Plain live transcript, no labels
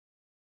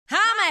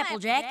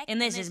Applejack,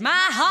 and this is my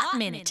Hot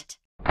Minute.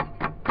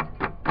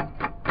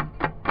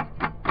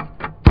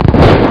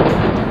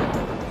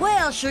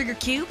 Well, Sugar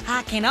Cube,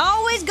 I can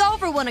always go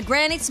for one of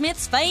Granny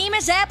Smith's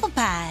famous apple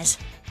pies.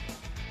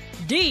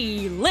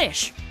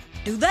 Delish!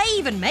 Do they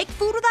even make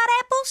food without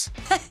apples?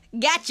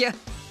 Gotcha!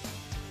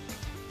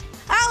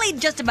 I'll eat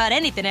just about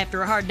anything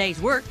after a hard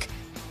day's work.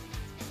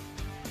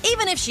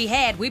 Even if she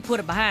had, we put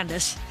it behind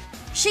us.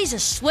 She's a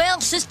swell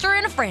sister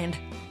and a friend.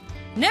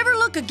 Never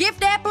look a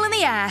gift apple in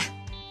the eye,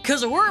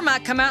 'cause a worm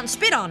might come out and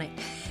spit on it.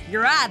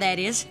 Your eye, that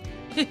is.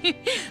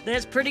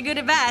 That's pretty good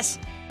advice.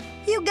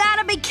 You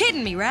gotta be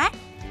kidding me, right?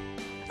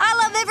 I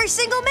love every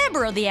single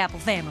member of the apple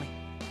family.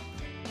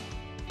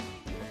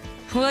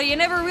 Well, you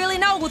never really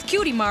know with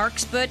cutie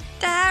marks, but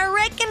I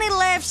reckon it'll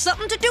have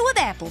something to do with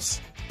apples.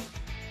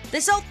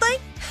 This old thing?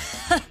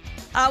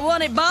 I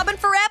won it bobbing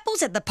for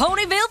apples at the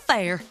Ponyville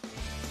Fair.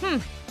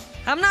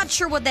 I'm not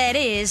sure what that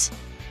is.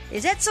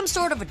 Is that some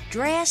sort of a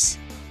dress?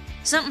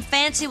 Something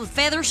fancy with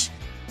feathers?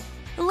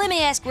 Let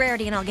me ask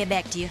Rarity and I'll get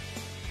back to you.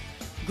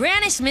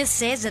 Granny Smith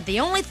says that the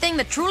only thing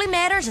that truly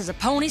matters is a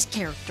pony's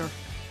character.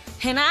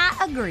 And I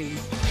agree.